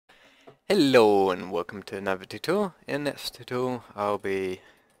Hello and welcome to another tutorial. In this tutorial I'll be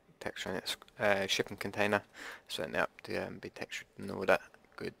texturing its shipping container, setting it up to be textured and all that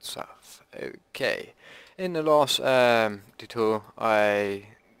good stuff. Okay, in the last tutorial I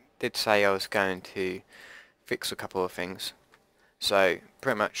did say I was going to fix a couple of things. So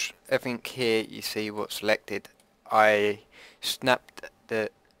pretty much everything here you see what's selected, I snapped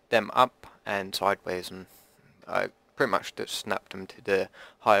them up and sideways, and I pretty much just snapped them to the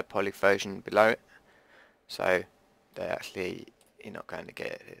higher poly version below it, so they actually, you're not going to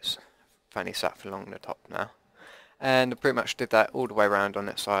get this funny stuff along the top now. And I pretty much did that all the way around on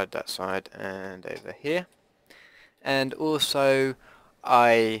that side and over here. And also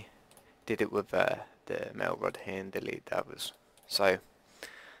I did it with the metal rod here and deleted the others. So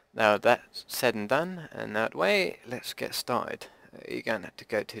now that's said and done and that way, let's get started. You're going to have to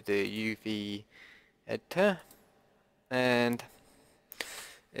go to the UV editor, and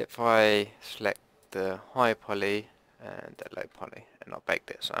if I select the high poly and the low poly and I'll bake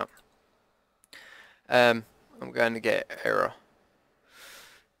this out, I'm going to get error.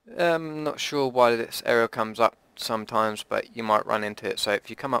 Not sure why this error comes up sometimes, but you might run into it. So if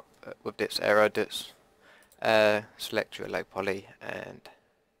you come up with this error, just select your low poly and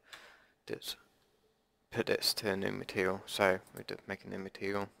just put this to a new material. So we just make a new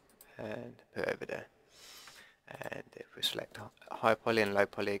material and put it over there. And if we select high poly and low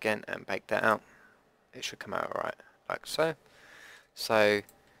poly again and bake that out, it should come out alright, like so. So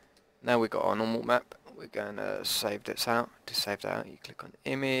now we've got our normal map. We're going to save this out. To save that out, you click on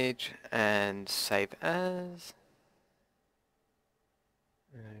image and save as.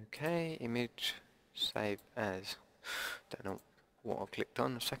 Okay, image, save as. Don't know what I clicked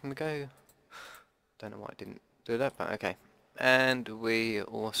on a second ago. Don't know why I didn't do that, but okay. And we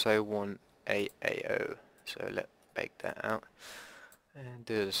also want a AO. So let's bake that out and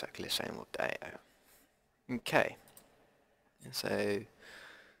do exactly the same with the AO. Okay, so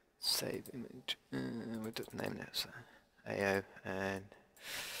save image, we'll just name this AO, and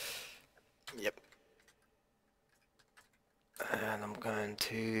yep, and I'm going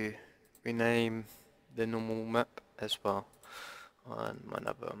to rename the normal map as well on my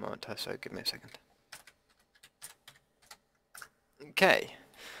other monitor, so give me a second. Okay,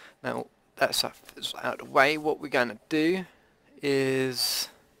 now that's out of the way. What we're going to do is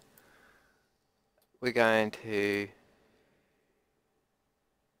we're going to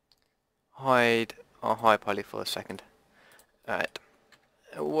hide our high poly for a second. Alright,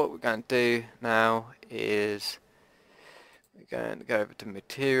 what we're going to do now is we're going to go over to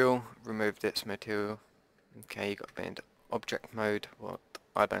material, remove this material. Okay, you got to be into object mode. What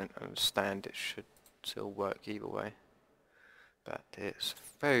I don't understand, it should still work either way, but it's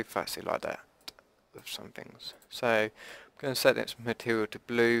very fussy like that with some things. So I'm going to set this material to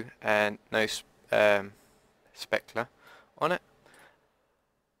blue and no specular on it,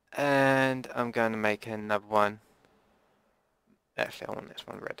 and I'm going to make another one. Actually, I want this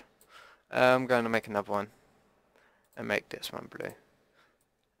one red. I'm going to make another one and make this one blue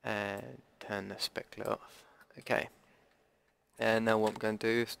and turn the specular off. Okay, and now what I'm going to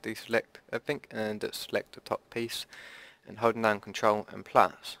do is deselect everything and just select the top piece and holding down Control and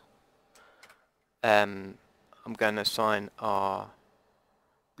plus, I'm going to assign our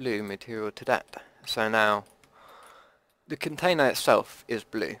blue material to that. So now the container itself is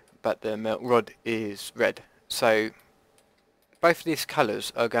blue, but the melt rod is red. So both of these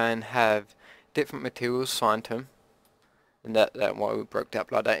colours are going to have different materials assigned to them, and that's why we broke it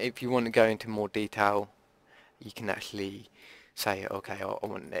up like that. If you want to go into more detail, you can actually say, okay, I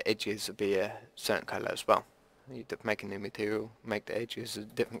want the edges to be a certain colour as well. You make a new material, make the edges a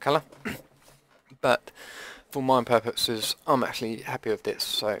different colour. But for my purposes, I'm actually happy with this.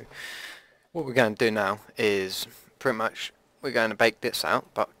 So what we're going to do now is pretty much we're going to bake this out,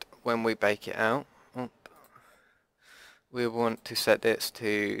 but when we bake it out, we want to set this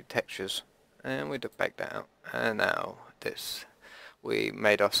to textures, and we just bake that out. And now this, we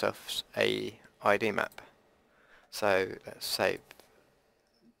made ourselves a ID map. So let's save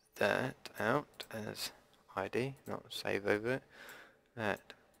that out as ID, not save over it. That,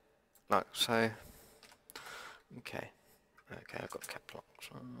 like so. Okay, I've got cap locks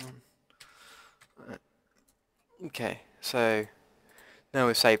on. Right. Okay, so now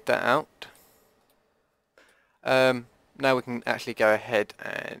we've saved that out. Now we can actually go ahead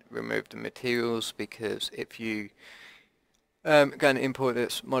and remove the materials, because if you going to import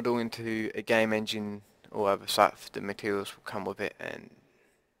this model into a game engine or other stuff, the materials will come with it, and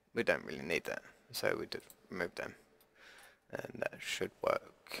we don't really need that, so we just remove them, and that should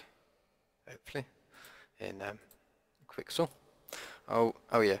work hopefully in Quixel. Oh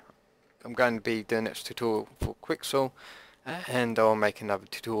yeah, I'm going to be doing this tutorial for Quixel, and I'll make another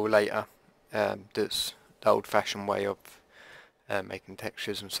tutorial later. That's the old-fashioned way of making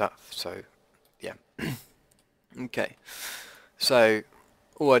textures and stuff. So yeah. Okay. So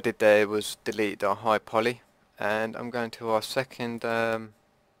all I did there was delete our high poly, and I'm going to our second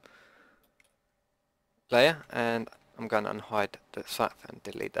layer, and I'm going to unhide the SAF and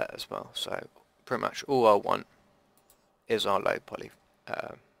delete that as well. So pretty much all I want is our low poly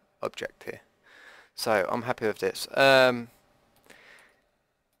object here. So I'm happy with this.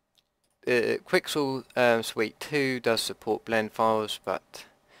 Quixel Suite 2 does support blend files, but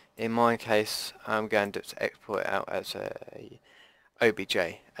in my case I'm going to export it out as a OBJ,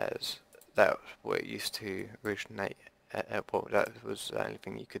 as that was what it used to originate. Well, that was the only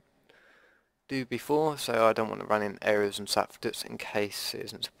thing you could do before, so I don't want to run in errors and stuff just in case it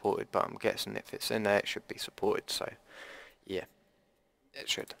isn't supported, but I'm guessing if it's in there it should be supported, so yeah, it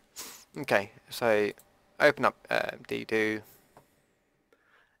should. Okay, so open up Ddo,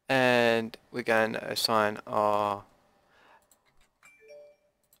 and we're going to assign our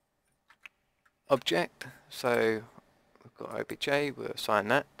object. So we've got OBJ, we'll assign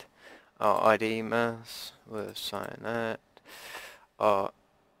that. Our ID mass, we'll assign that. Our,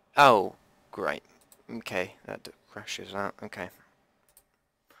 oh, great. Okay, that crashes out. Okay.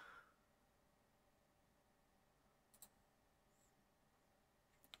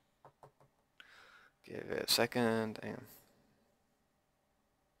 Give it a second. Hang on.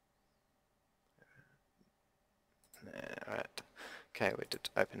 Alright. Okay, we'll just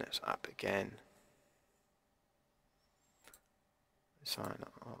open this up again. Assign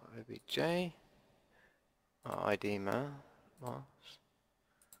our OBJ. Our ID mass.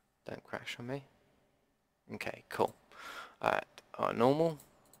 Don't crash on me. Okay, cool. Alright, our normal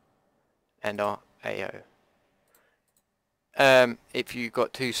and our AO. If you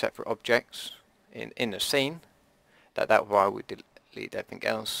got two separate objects in a scene, that why we delete everything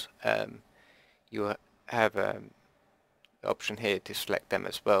else. You have the option here to select them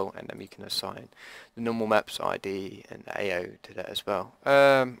as well, and then you can assign the normal maps ID and the AO to that as well.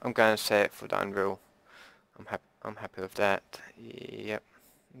 I'm going to set it for the Unreal. I'm happy with that. Yep.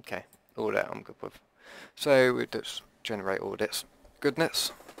 Okay. All that I'm good with. So we just generate all this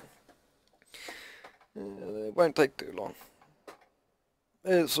goodness. It won't take too long.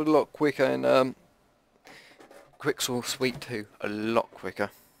 It's a lot quicker in Quixel Suite 2. A lot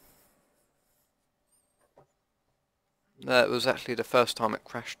quicker. That was actually the first time it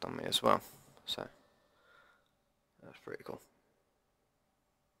crashed on me as well. So that's pretty cool.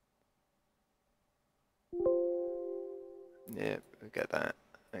 Yeah, we get that.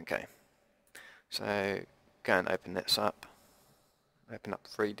 Okay. So go and open this up. Open up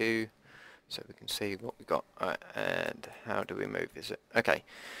 3Do so we can see what we got. Alright, and how do we move? Is it okay?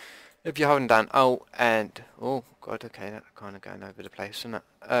 If you're holding down Alt and oh god, okay, that's kind of going over the place, isn't it?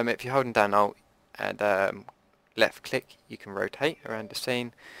 If you're holding down Alt and left click, you can rotate around the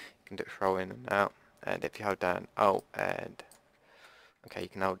scene. You can just roll in and out. And if you hold down Alt and okay, you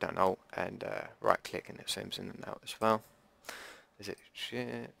can hold down Alt and right click, and it zooms in and out as well. Is it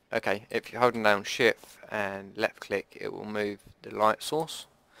shift? Okay, if you're holding down Shift and left click, it will move the light source.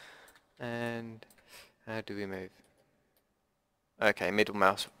 And how do we move? Okay, middle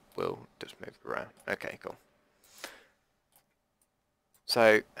mouse will just move around. Okay, cool.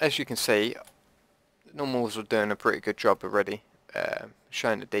 So as you can see, the normals are doing a pretty good job already,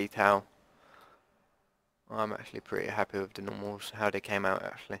 showing the detail. I'm actually pretty happy with the normals, how they came out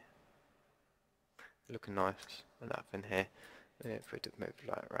actually. Looking nice enough in here. If we just move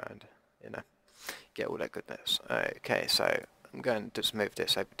the light around, you know, get all that goodness. Okay, so I'm going to just move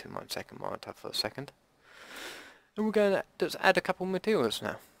this over to my second monitor for a second. And we're going to just add a couple of materials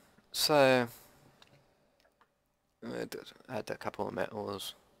now. So, just add a couple of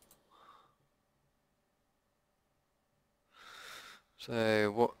metals.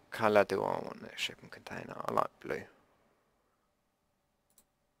 So, what colour do I want this shipping container? I like blue.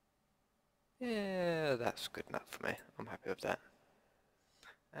 Yeah, that's good enough for me. I'm happy with that.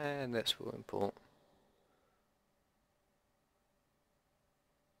 And this will import.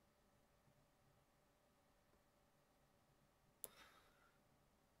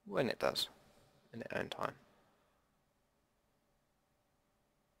 When it does, in its own time.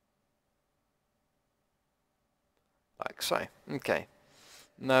 Like so. Okay.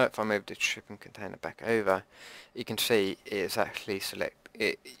 Now if I move the shipping container back over, you can see it's actually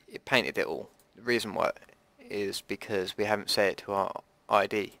it painted it all. The reason why is because we haven't set it to our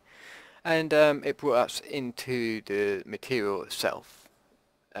ID. And it brought us into the material itself.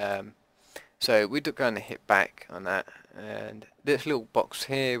 So we're going to hit back on that, and this little box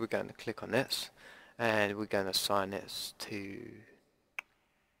here, we're going to click on this, and we're going to assign this to,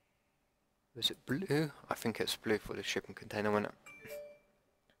 was it blue? I think it's blue for the shipping container, wasn't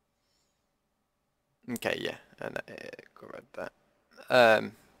it? Okay, yeah, and got that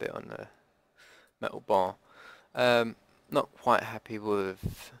bit on the metal bar. Not quite happy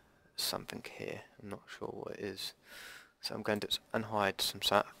with something here. I'm not sure what it is. So I'm going to unhide some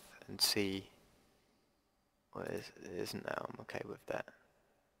stuff and see what it isn't now. I'm okay with that.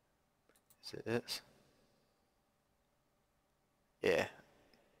 Is it this? Yeah.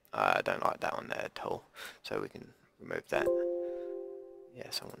 I don't like that one there at all. So we can remove that.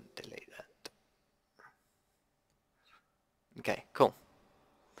 Yes, I want to delete that. Okay, cool.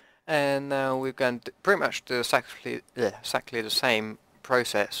 And now we're going to pretty much do exactly the same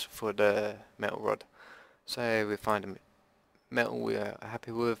process for the metal rod. So we find a metal we are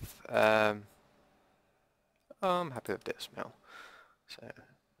happy with. I'm happy with this metal. So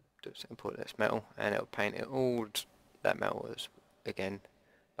just import this metal and it'll paint it all that metal as again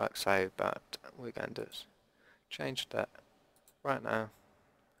like so, but we're going to change that right now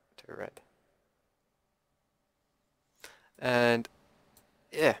to red. And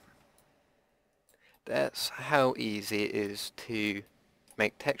yeah, that's how easy it is to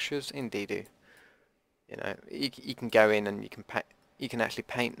make textures in Diido. You know, you can go in and you can actually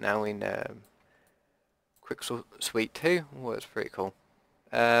paint now in Quixel Suite 2. Well, it's pretty cool.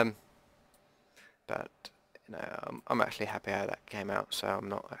 But you know, I'm actually happy how that came out, so I'm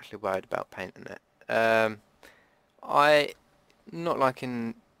not actually worried about painting it. I not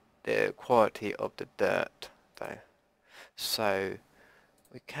liking the quality of the dirt though, so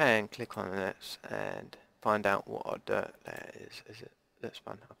we can click on this and find out what our dirt layer is. Is it this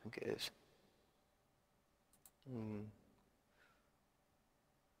one? I think it is.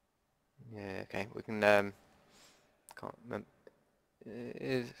 Yeah, okay, we can can't remember.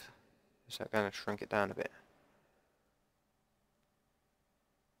 Is that going to shrink it down a bit?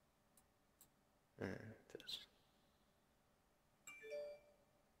 This.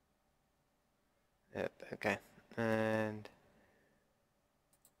 Yep, okay. And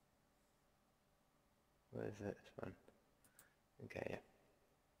where is this one? Okay, yeah.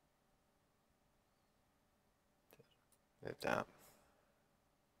 Move that up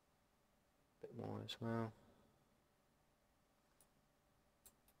a bit more as well.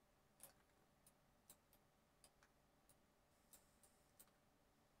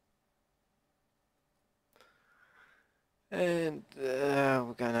 And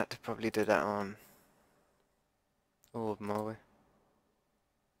we're going to have to probably do that on all of them, are we?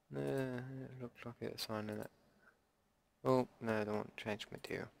 It looks like it's signing it. Oh, no, I don't want to change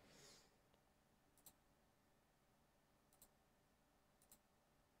material.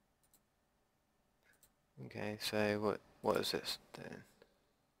 Okay, so what is this then?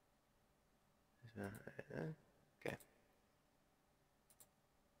 Okay.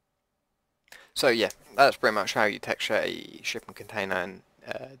 So yeah, that's pretty much how you texture a shipping container in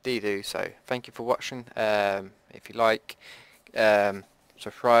Diido. So thank you for watching. If you like,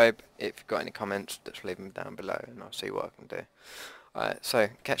 subscribe. If you've got any comments, just leave them down below and I'll see what I can do. Alright, so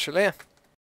catch you later.